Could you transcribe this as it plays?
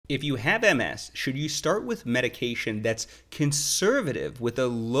If you have MS, should you start with medication that's conservative with a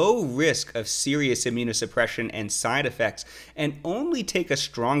low risk of serious immunosuppression and side effects and only take a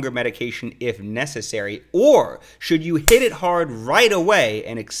stronger medication if necessary? Or should you hit it hard right away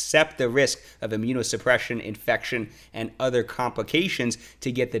and accept the risk of immunosuppression, infection, and other complications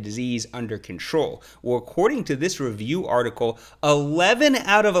to get the disease under control? Well, according to this review article, 11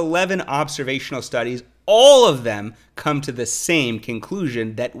 out of 11 observational studies, all of them come to the same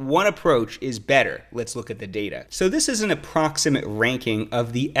conclusion that one approach is better. Let's look at the data. So this is an approximate ranking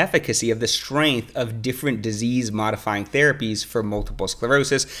of the efficacy of the strength of different disease-modifying therapies for multiple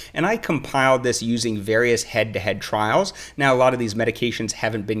sclerosis, and I compiled this using various head-to-head trials. Now, a lot of these medications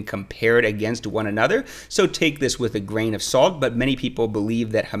haven't been compared against one another, so take this with a grain of salt, but many people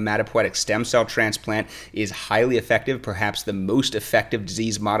believe that hematopoietic stem cell transplant is highly effective, perhaps the most effective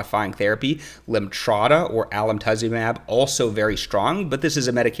disease-modifying therapy. Lemtrada or alemtuzumab, also very strong, but this is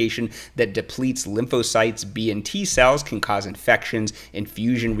a medication that depletes lymphocytes, B and T cells, can cause infections,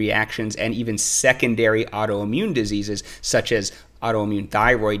 infusion reactions, and even secondary autoimmune diseases such as autoimmune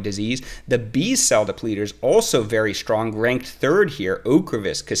thyroid disease. The B cell depleters, also very strong, ranked third here: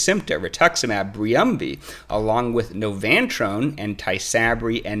 Ocrevus, Kesimpta, rituximab, Briumvi, along with Novantrone and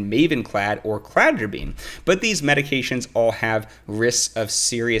Tysabri and Mavenclad or Cladribine. But these medications all have risks of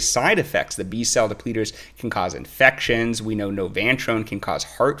serious side effects. The B cell depleters can cause infections. We know Novantrone can cause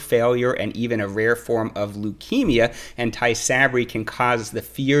heart failure and even a rare form of leukemia, and Tysabri can cause the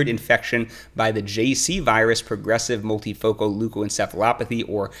feared infection by the JC virus, progressive multifocal leukoencephalopathy,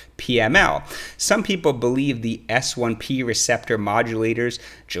 or PML. Some people believe the S1P receptor modulators,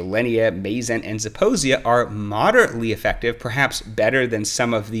 Gilenya, Mayzent, and Zeposia, are moderately effective, perhaps better than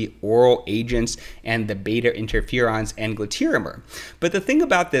some of the oral agents and the beta interferons and glutiramer. But the thing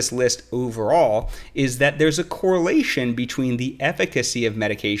about this list overall is that there's a correlation between the efficacy of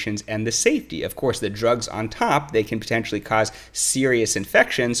medications and the safety. Of course, the drugs on top, they can potentially cause serious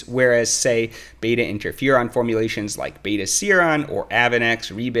infections, whereas, say, beta interferon formulations like beta-seron or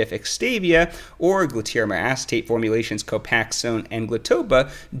Avonex, Rebif, Extavia, or glutiramer acetate formulations Copaxone and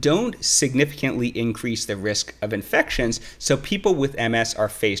Glatopa don't significantly increase the risk of infections, so people with MS are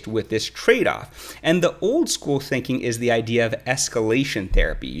faced with this trade-off. And the old school thinking is the idea of escalation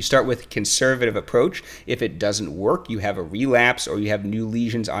therapy. You start with a conservative approach. If it doesn't work, you have a relapse or you have new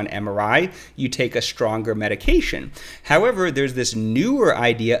lesions on MRI, you take a stronger medication. However, there's this newer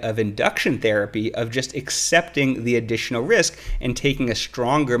idea of induction therapy, of just accepting the additional risk and taking a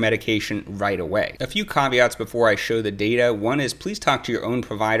stronger medication right away. A few caveats before I show the data. One is, please talk to your own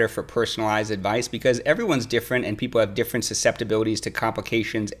provider for personalized advice, because everyone's different and people have different susceptibilities to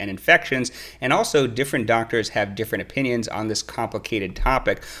complications and infections, and also different doctors have different opinions on this complicated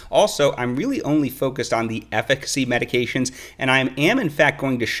topic. Also, I'm really only focused on the efficacy medications, and I am in fact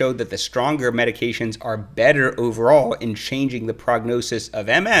going to show that the stronger medications are better overall in changing the prognosis of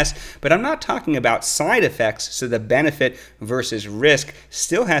MS, but I'm not talking about side effects, so the benefit versus risk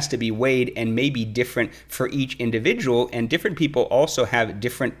still has to be weighed and may be different for each individual, and different people also have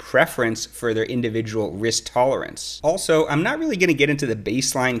different preference for their individual risk tolerance. Also, I'm not really going to get into the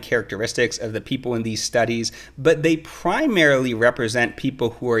baseline characteristics of the people in these studies, but they primarily represent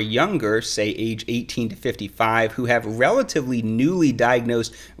people who are younger, say age 18 to 55, who have relatively newly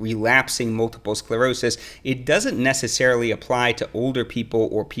diagnosed relapsing multiple sclerosis. It doesn't necessarily apply to older people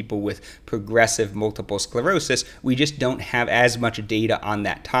or people with progressive multiple sclerosis. We just don't have as much data on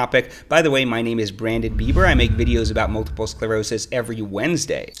that topic. By the way, my name is Beaber. I make videos about multiple sclerosis every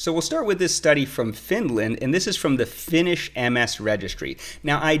Wednesday. So we'll start with this study from Finland, and this is from the Finnish MS registry.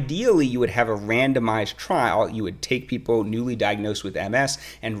 Now, ideally, you would have a randomized trial. You would take people newly diagnosed with MS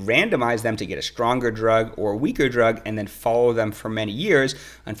and randomize them to get a stronger drug or a weaker drug, and then follow them for many years.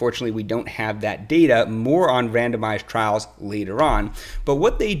 Unfortunately, we don't have that data. More on randomized trials later on. But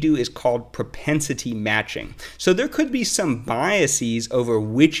what they do is called propensity matching. So there could be some biases over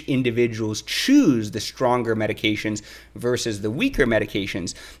which individuals choose the stronger medications versus the weaker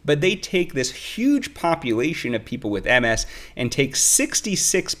medications, but they take this huge population of people with MS and take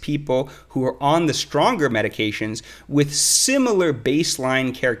 66 people who are on the stronger medications with similar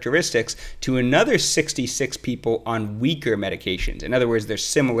baseline characteristics to another 66 people on weaker medications. In other words, they're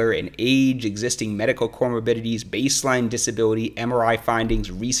similar in age, existing medical comorbidities, baseline disability, MRI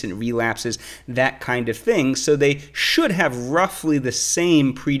findings, recent relapses, that kind of thing. So they should have roughly the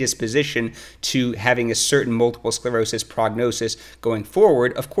same predisposition to having a certain multiple sclerosis prognosis going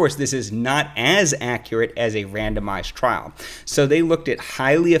forward. Of course, this is not as accurate as a randomized trial. So they looked at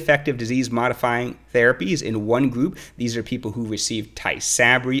highly effective disease-modifying therapies. In one group, these are people who received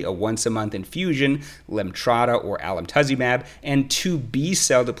Tysabri, a once-a-month infusion, Lemtrada or alemtuzumab, and two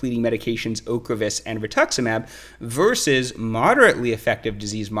B-cell depleting medications, Ocrevus and rituximab, versus moderately effective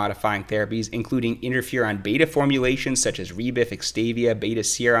disease-modifying therapies, including interferon beta formulations such as Rebif, Extavia,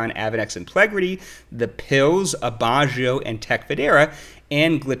 beta-seron, Avonex, and Plegridy, the pills, Aubagio, and Tecfidera,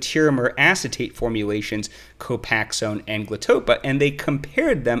 and glatiramer acetate formulations, Copaxone and Glatopa, and they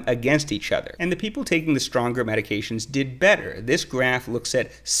compared them against each other. And the people taking the stronger medications did better. This graph looks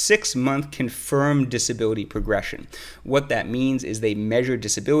at 6-month confirmed disability progression. What that means is they measured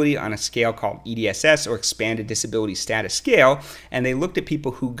disability on a scale called EDSS, or Expanded Disability Status Scale, and they looked at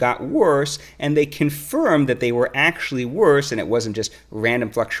people who got worse, and they confirmed that they were actually worse, and it wasn't just random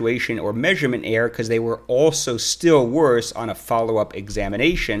fluctuation or measurement error, because they were also still worse on a follow-up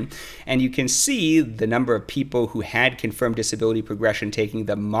examination. And you can see the number of people who had confirmed disability progression taking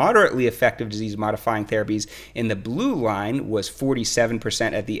the moderately effective disease-modifying therapies in the blue line was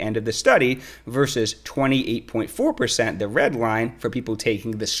 47% at the end of the study versus 28.4%, the red line, for people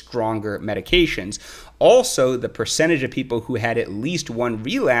taking the stronger medications. Also, the percentage of people who had at least one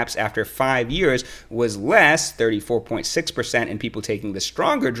relapse after 5 years was less, 34.6%, in people taking the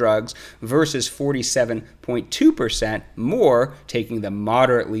stronger drugs versus 47.2% more taking the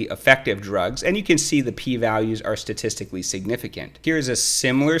moderately effective drugs. And you can see the p-values are statistically significant. Here's a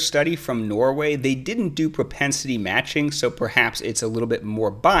similar study from Norway. They didn't do propensity matching, so perhaps it's a little bit more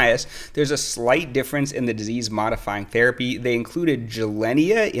biased. There's a slight difference in the disease-modifying therapy. They included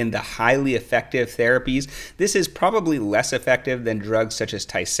Gilenya in the highly effective therapy. This is probably less effective than drugs such as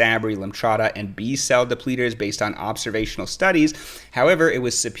Tysabri, Lemtrada, and B-cell depleters based on observational studies. However, it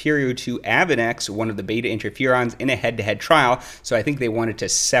was superior to Avonex, one of the beta interferons, in a head-to-head trial, so I think they wanted to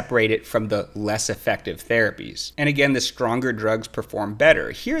separate it from the less effective therapies. And again, the stronger drugs perform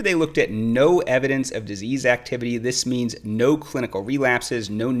better. Here they looked at no evidence of disease activity. This means no clinical relapses,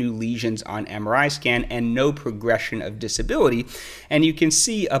 no new lesions on MRI scan, and no progression of disability. And you can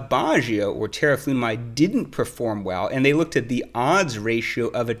see Aubagio, or teriflunomide, didn't perform well, and they looked at the odds ratio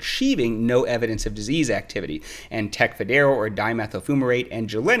of achieving no evidence of disease activity. And Tecfidera, or dimethyl fumarate, and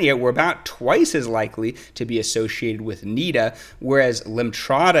Gilenya were about twice as likely to be associated with NIDA, whereas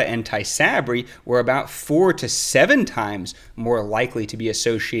Lemtrada and Tysabri were about 4 to 7 times more likely to be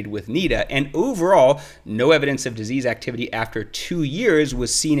associated with NIDA. And overall, no evidence of disease activity after 2 years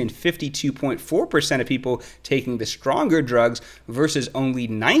was seen in 52.4% of people taking the stronger drugs versus only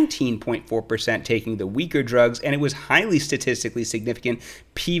 19.4% taking the weaker drugs, and it was highly statistically significant,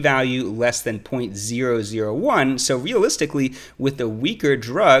 p-value less than 0.001. So realistically, with the weaker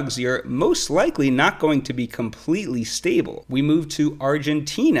drugs, you're most likely not going to be completely stable. We move to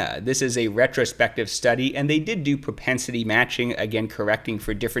Argentina. This is a retrospective study, and they did do propensity matching, again correcting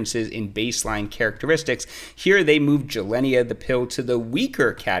for differences in baseline characteristics. Here they moved Gilenya, the pill, to the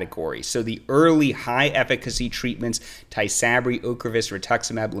weaker category. So the early high efficacy treatments, Tysabri, Ocrevus,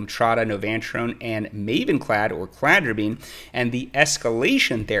 rituximab, Lemtrada, Novantrone, and Mavenclad, or cladribine, and the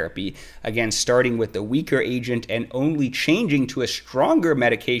escalation therapy, again starting with the weaker agent and only changing to a stronger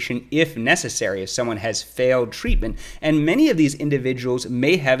medication if necessary, if someone has failed treatment. And many of these individuals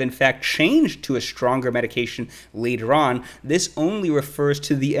may have in fact changed to a stronger medication later on. This only refers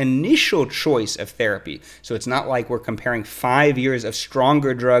to the initial choice of therapy. So it's not like we're comparing 5 years of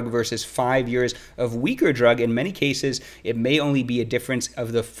stronger drug versus 5 years of weaker drug. In many cases, it may only be a difference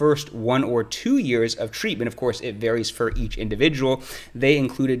of the first 1 or 2 years of treatment. Of course, it varies for each individual. They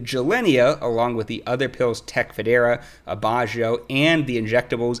included Gilenya along with the other pills, Tecfidera, Aubagio, and the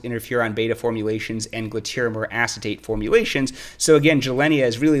injectables, interferon beta formulations, and glatiramer acetate formulations. So again, Gilenya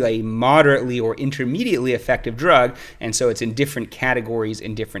is really a moderately or intermediately effective drug, and so it's in different categories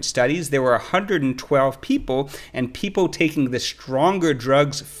in different studies. There were 112 people, and people taking the stronger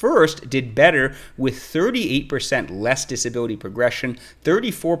drugs first did better with 38% less disability progression,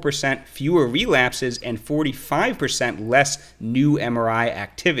 34% fewer relapses, and 45% less new MRI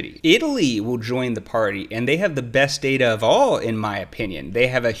activity. Italy will join the party, and they have the best data of all, in my opinion. They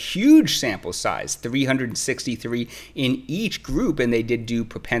have a huge sample size, 363 in each group, and they did do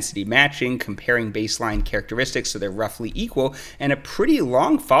propensity matching, comparing baseline characteristics so they're roughly equal, and a pretty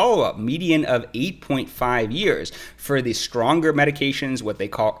long follow-up, median of 8.5 years. For the stronger medications, what they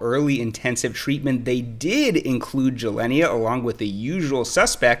call early intensive treatment, they did include Gilenya along with the usual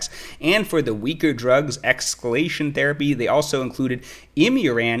suspects, and for the weaker drugs, escalation therapy, they also included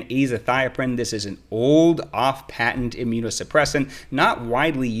Imuran azathioprine. This is an old off-patent immunosuppressant, not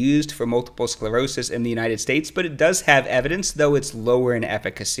widely used for multiple sclerosis in the United States, but it does have evidence, though it's lower in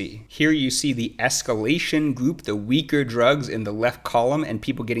efficacy. Here you see the escalation group, the weaker drugs in the left column, and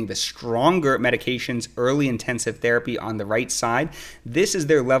people getting the stronger medications, early intensive therapy on the right side. This is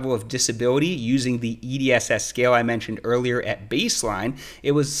their level of disability using the EDSS scale I mentioned earlier at baseline.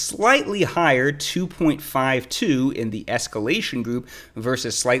 It was slightly higher, 2.52 in the escalation group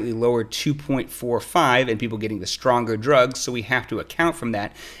versus slightly lower 2.45 in people getting the stronger drugs, so we have to account from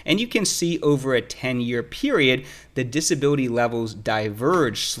that. And you can see over a 10-year period, the disability levels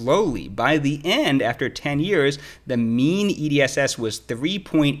diverge slowly. By the end, after 10 years, the mean EDSS was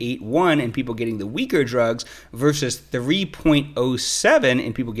 3.81 in people getting the weaker drugs versus 3.07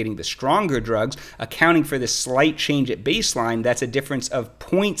 in people getting the stronger drugs, accounting for the slight change at baseline. That's a difference of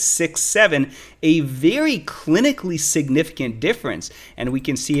 0.67, a very clinically significant difference. And we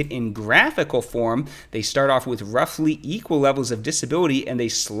can see it in graphical form. They start off with roughly equal levels of disability and they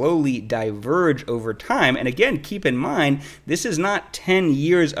slowly diverge over time. And again, keep in mind, this is not 10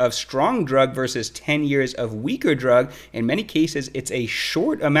 years of strong drug versus 10 years of weaker drug. In many cases, it's a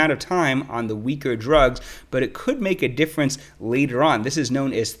short amount of time on the weaker drugs, but it could make a difference later on. This is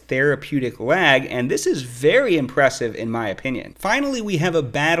known as therapeutic lag, and this is very impressive in my opinion. Finally, we have a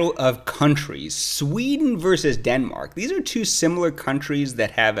battle of countries, Sweden versus Denmark. These are two similar countries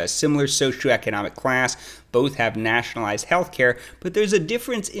that have a similar socioeconomic class. Both have nationalized healthcare, but there's a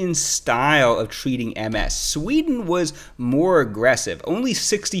difference in style of treating MS. Sweden was more aggressive. Only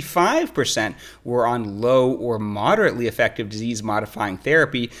 65% were on low or moderately effective disease-modifying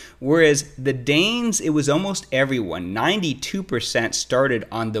therapy, whereas the Danes, it was almost everyone. 92% started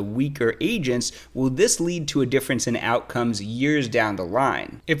on the weaker agents. Will this lead to a difference in outcomes years down the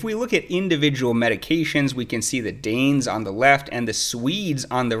line? If we look at individual medications, we can see the Danes on the left and the Swedes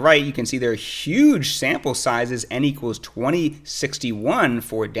on the right. You can see there are huge sample sizes, n equals 2061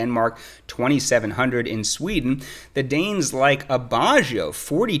 for Denmark, 2700 in Sweden. The Danes like Aubagio,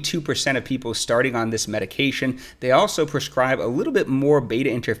 42% of people starting on this medication. They also prescribe a little bit more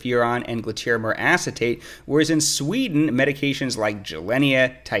beta interferon and glatiramer acetate, whereas in Sweden, medications like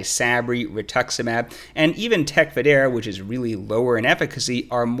Gilenya, Tysabri, rituximab, and even Tecfidera, which is really lower in efficacy,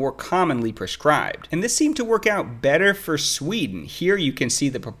 are more commonly prescribed. And this seemed to work out better for Sweden. Here you can see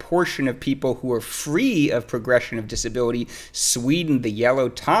the proportion of people who are free of progression of disability. Sweden, the yellow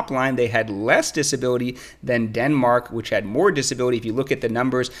top line, they had less disability than Denmark, which had more disability. If you look at the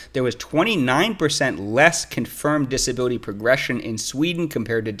numbers, there was 29% less confirmed disability progression in Sweden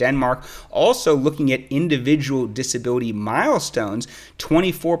compared to Denmark. Also, looking at individual disability milestones,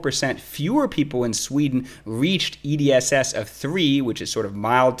 24% fewer people in Sweden reached EDSS of 3, which is sort of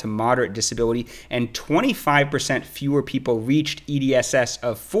mild to moderate disability, and 25% fewer people reached EDSS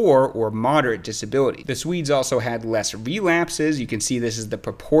of 4, or moderate disability. The Swedes also had less relapses. You can see this is the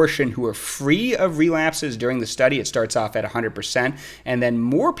proportion who are free of relapses during the study. It starts off at 100%, and then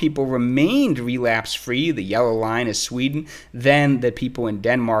more people remained relapse-free, the yellow line is Sweden, than the people in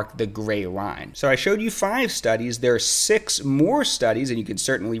Denmark, the gray line. So I showed you 5 studies. There are 6 more studies, and you can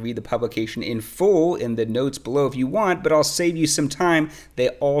certainly read the publication in full in the notes below if you want, but I'll save you some time. They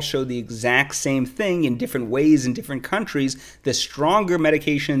all show the exact same thing in different ways in different countries. The stronger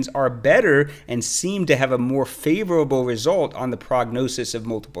medications are better and seem to have a more favorable result on the prognosis of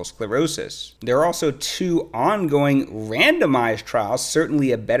multiple sclerosis. There are also 2 ongoing randomized trials,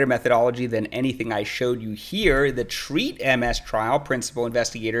 certainly a better methodology than anything I showed you here. The TREAT MS trial, principal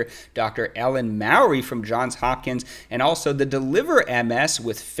investigator Dr. Ellen Mowry from Johns Hopkins, and also the DELIVER MS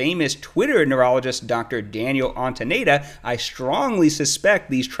with famous Twitter neurologist Dr. Daniel Antoneta. I strongly suspect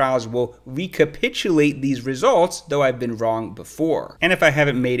these trials will recapitulate these results, though I've been wrong before. And if I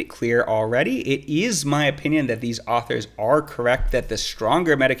haven't made it clear already, it is my opinion that these authors are correct, that the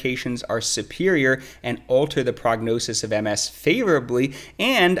stronger medications are superior and alter the prognosis of MS favorably,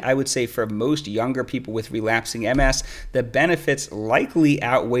 and I would say for most younger people with relapsing MS, the benefits likely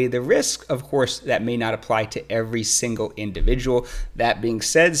outweigh the risks. Of course, that may not apply to every single individual. That being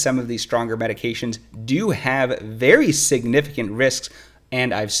said, some of these stronger medications do have very significant risks,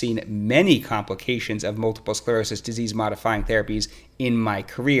 and I've seen many complications of multiple sclerosis disease-modifying therapies in my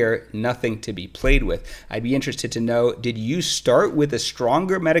career, nothing to be played with. I'd be interested to know, did you start with a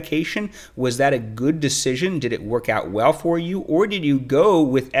stronger medication? Was that a good decision? Did it work out well for you? Or did you go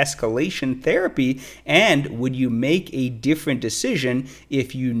with escalation therapy? And would you make a different decision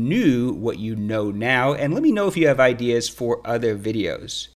if you knew what you know now? And let me know if you have ideas for other videos.